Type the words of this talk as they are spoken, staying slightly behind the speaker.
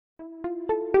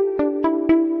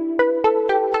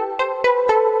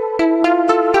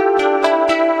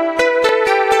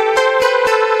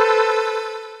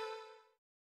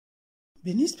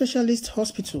Benin Specialist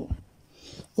Hospital.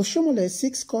 Oshiomhole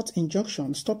seeks court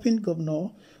injunction stopping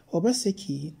Governor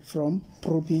Obaseki from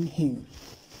probing him.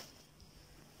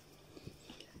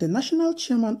 The national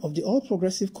chairman of the All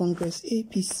Progressive Congress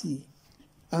 (APC)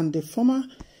 and the former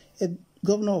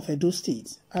governor of Edo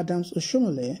State, Adams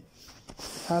Oshiomhole,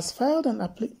 has filed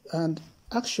an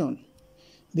action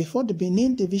before the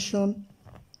Benin Division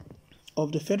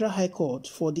of the Federal High Court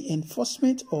for the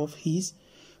enforcement of his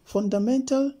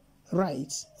fundamental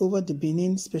rights over the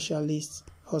Benin Specialist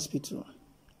Hospital.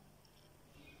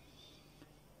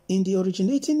 In the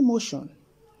originating motion,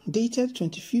 dated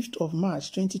 25th of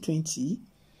March 2020,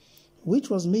 which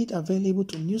was made available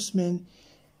to newsmen,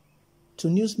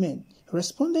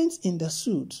 respondents in the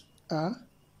suit are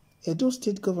Edo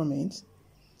State Government,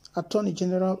 Attorney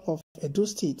General of Edo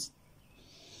State,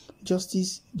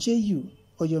 Justice J.U.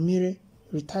 Oyomire,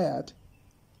 retired,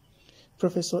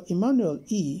 Professor Emmanuel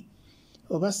E.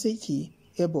 Obaseki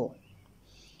Ebo,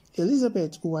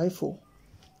 Elizabeth Uwaifo,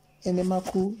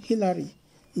 Enemaku Hilary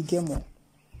Igemo,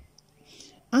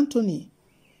 Anthony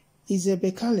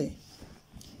Izebekale,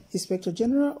 Inspector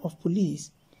General of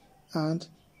Police, and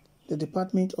the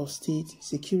Department of State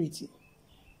Security.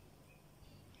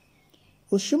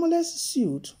 Oshiomhole's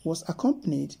suit was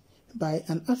accompanied by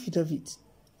an affidavit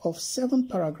of 7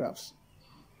 paragraphs,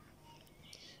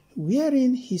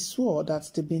 wherein he swore that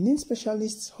the Benin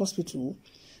Specialist Hospital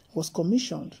was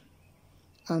commissioned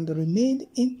and remained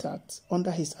intact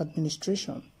under his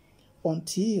administration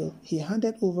until he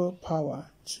handed over power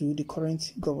to the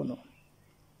current governor.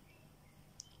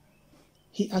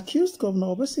 He accused Governor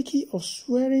Obaseki of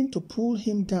swearing to pull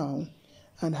him down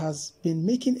and has been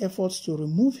making efforts to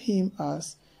remove him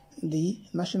as the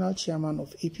national chairman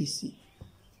of APC.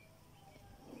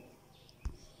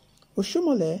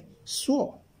 Oshiomhole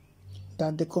swore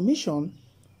that the commission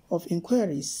of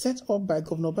inquiry set up by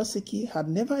Governor Obaseki had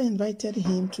never invited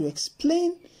him to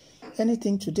explain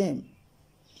anything to them,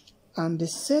 and the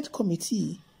said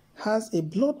committee has a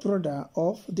blood brother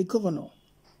of the governor,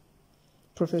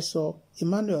 Professor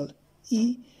Emmanuel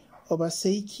E.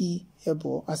 Obaseki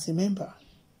Ebo, as a member.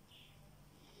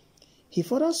 He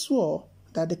further swore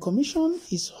that the commission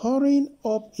is hurrying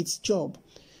up its job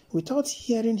without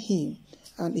hearing him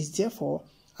and is therefore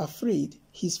afraid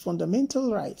his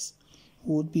fundamental rights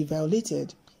would be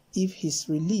violated if his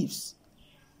reliefs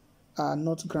are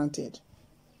not granted.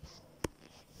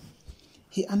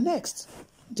 He annexed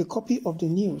the copy of the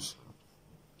news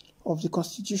of the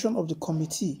constitution of the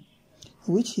committee,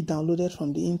 which he downloaded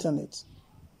from the internet.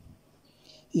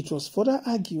 It was further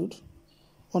argued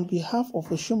on behalf of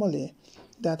Oshiomhole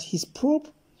that his probe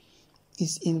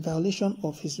is in violation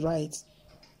of his right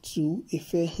to a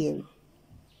fair hearing.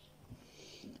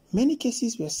 Many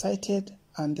cases were cited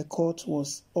and the court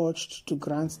was urged to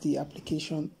grant the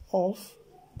application of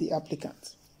the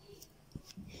applicant.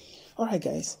 Alright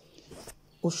guys,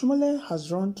 Oshiomhole has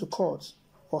run to court,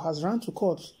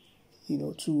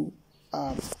 to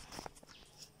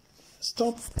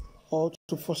stop or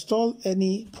to forestall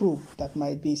any probe that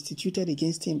might be instituted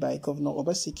against him by Governor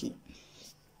Obaseki.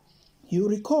 You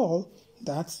recall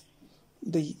that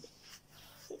the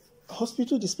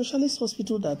hospital, the specialist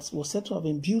hospital that was said to have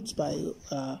been built by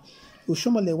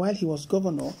Oshiomhole while he was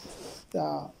governor,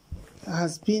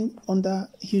 has been under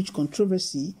huge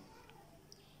controversy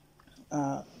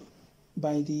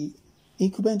by the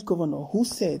incumbent governor, who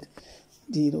said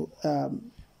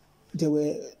there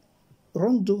were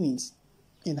wrongdoings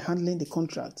in handling the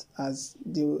contract, as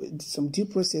some due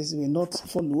process were not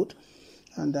followed,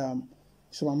 and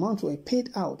some amounts were paid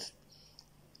out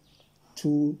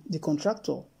to the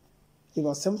contractor.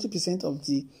 About 70% of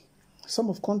the sum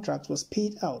of contract was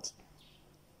paid out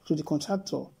to the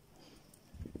contractor,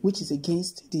 which is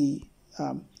against the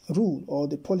rule or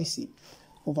the policy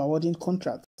of awarding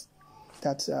contracts,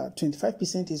 that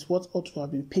 25% is what ought to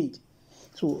have been paid.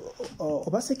 So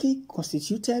Obaseki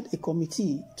constituted a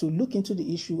committee to look into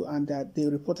the issue, and that they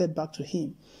reported back to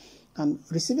him. And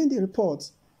receiving the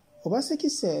reports, Obaseki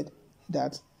said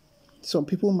that some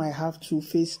people might have to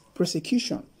face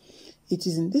prosecution. It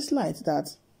is in this light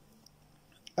that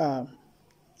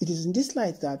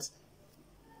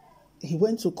he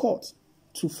went to court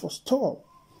to forestall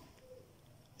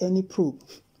any probe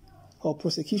or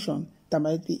prosecution that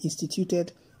might be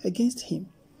instituted against him.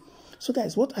 So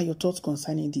guys, what are your thoughts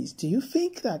concerning this? Do you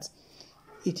think that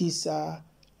it is a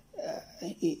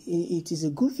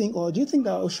good thing, or do you think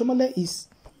that Oshiomhole is?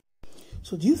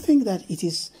 So do you think that it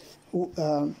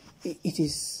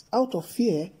is out of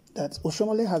fear that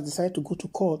Oshiomhole has decided to go to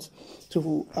court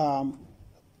to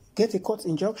get a court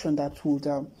injunction that would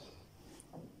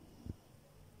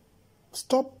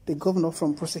stop the governor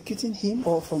from prosecuting him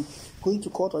or from going to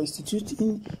court or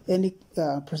instituting any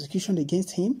prosecution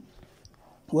against him.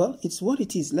 Well, it's what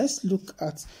it is. Let's look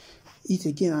at it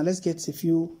again and let's get a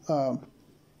few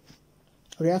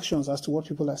reactions as to what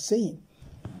people are saying.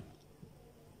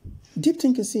 Deep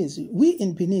Thinker says, we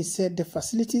in Benin said the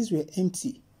facilities were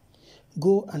empty.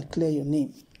 Go and clear your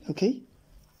name. Okay?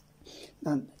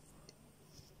 And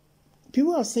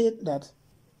people have said that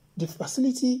the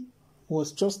facility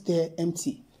was just there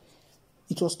empty.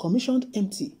 It was commissioned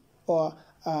empty. Or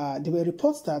there were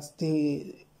reports that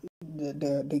the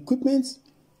equipment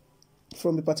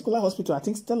from a particular hospital, I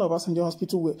think Stella Obasanjo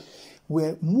Hospital,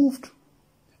 were moved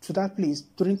to that place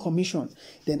during commission.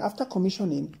 Then after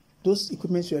commissioning, those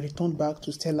equipments were returned back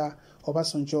to Stella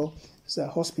Obasanjo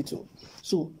Hospital.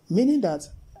 So, meaning that,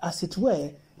 as it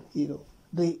were,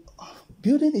 the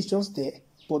building is just there,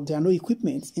 but there are no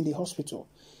equipment in the hospital.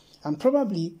 And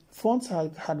probably funds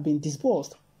had been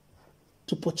disbursed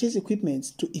to purchase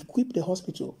equipment to equip the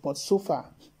hospital, but so far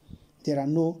there are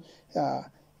no, the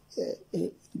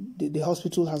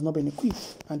hospital has not been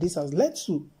equipped. And this has led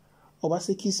to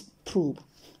Obaseki's probe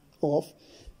of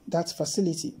that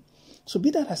facility. So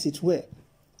be that as it were,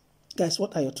 guys,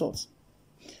 what are your thoughts?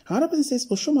 Another person says,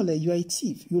 Oshiomhole, you are a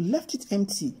thief. You left it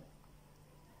empty.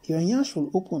 Your yansh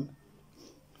will open.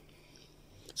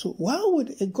 So why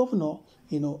would a governor,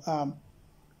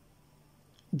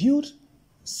 build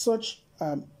such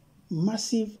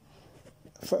massive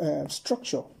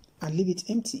structure and leave it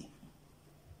empty?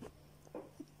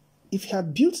 If he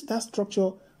had built that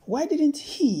structure, why didn't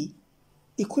he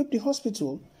equip the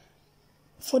hospital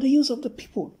for the use of the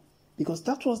people? Because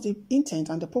that was the intent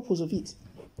and the purpose of it.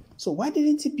 So why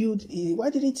didn't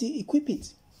he equip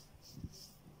it?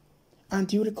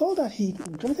 And you recall that he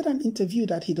granted an interview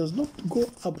that he does not go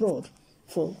abroad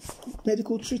for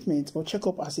medical treatment or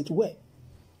checkup, as it were.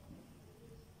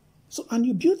 So, and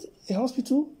you built a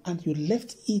hospital and you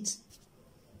left it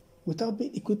without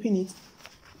equipping it,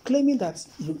 claiming that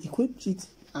you equipped it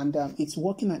and it's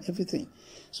working and everything.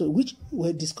 So, which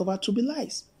were discovered to be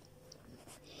lies.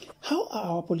 How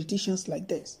are our politicians like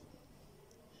this?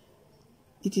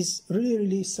 It is really,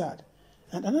 really sad.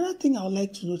 And another thing I would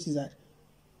like to note is that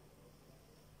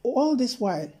all this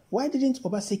while, why didn't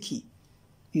Obaseki,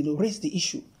 raise the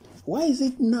issue? Why is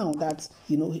it now that,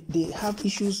 they have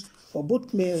issues, or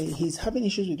both he's having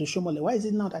issues with Oshiomhole? Why is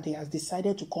it now that he has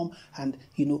decided to come and,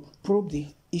 probe the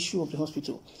issue of the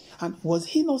hospital? And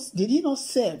did he not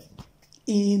serve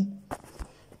in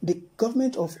the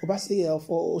government of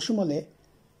Oshiomhole?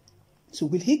 So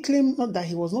will he claim not that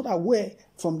he was not aware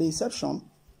from the inception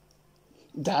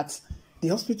that the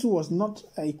hospital was not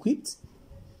equipped?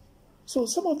 So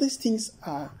some of these things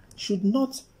should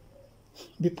not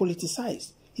be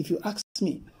politicized, if you ask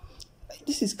me.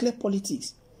 This is clear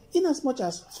politics. In as much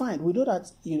as, fine, we know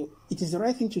that it is the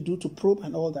right thing to do to probe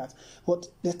and all that, but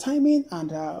the timing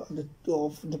and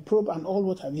of the probe and all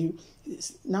what have you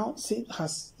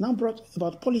has now brought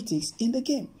about politics in the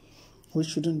game, which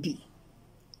shouldn't be.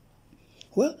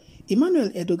 Well, Emmanuel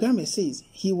Edogame says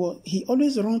he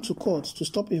always ran to court to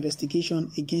stop investigation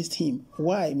against him.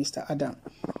 Why, Mr. Adam?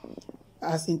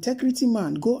 As integrity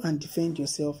man, go and defend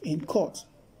yourself in court.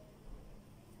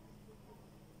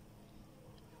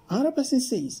 Another person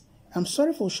says, I'm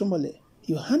sorry for Oshiomhole.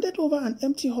 You handed over an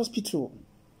empty hospital.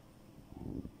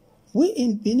 We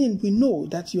in Benin, we know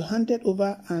that you handed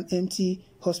over an empty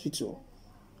hospital.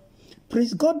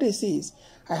 Prince Godde says,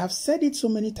 I have said it so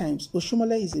many times,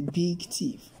 Oshiomhole is a big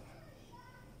thief.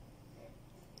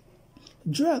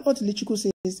 Joel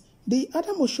Otilichuku says, the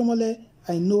Adam Oshiomhole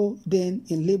I know then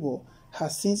in labor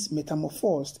has since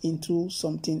metamorphosed into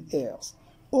something else.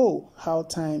 Oh, how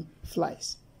time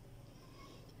flies.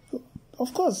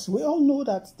 Of course, we all know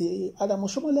that the Adam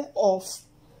Oshiomhole of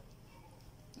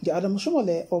the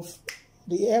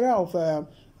era of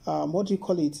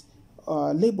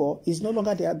labor is no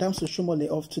longer the Adam Oshiomhole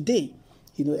of today.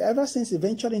 Ever since he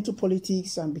ventured into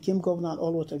politics and became governor and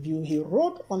all what have you, he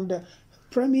rode on the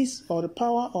premise or the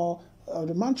power or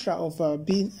the mantra of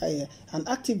being an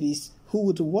activist who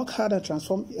would work hard and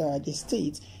transform the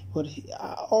state. But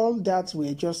all that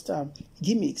were just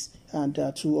gimmicks and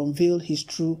to unveil his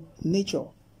true nature.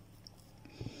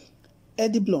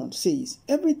 Eddie Blunt says,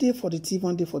 every day for the thief,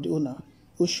 one day for the owner.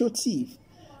 Osho thief.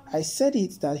 I said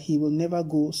it that he will never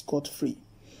go scot-free.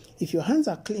 If your hands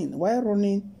are clean, why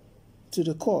running to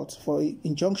the court for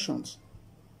injunctions?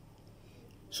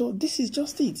 So this is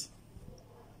just it.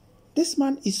 This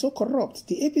man is so corrupt.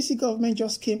 The APC government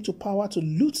just came to power to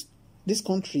loot this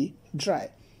country dry.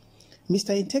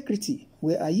 Mr. Integrity,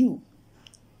 where are you?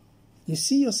 You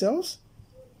see yourselves?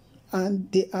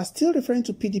 And they are still referring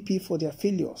to PDP for their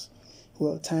failures.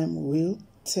 Well, time will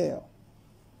tell.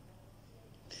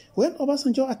 When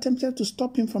Obasanjo attempted to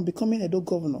stop him from becoming Edo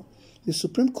governor, the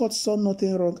Supreme Court saw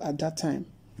nothing wrong at that time.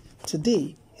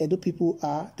 Today, Edo people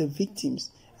are the victims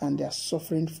and they are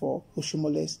suffering for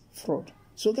Oshiomole's fraud.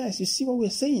 So guys, you see what we're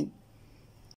saying?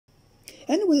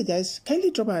 Anyway, guys,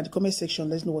 kindly drop in the comment section.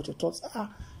 Let's know what your thoughts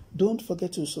are. Don't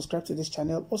forget to subscribe to this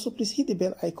channel. Also, please hit the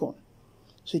bell icon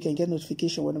so you can get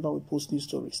notification whenever we post new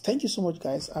stories. Thank you so much,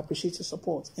 guys. I appreciate your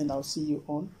support, and I'll see you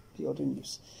on the other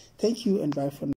news. Thank you, and bye for now.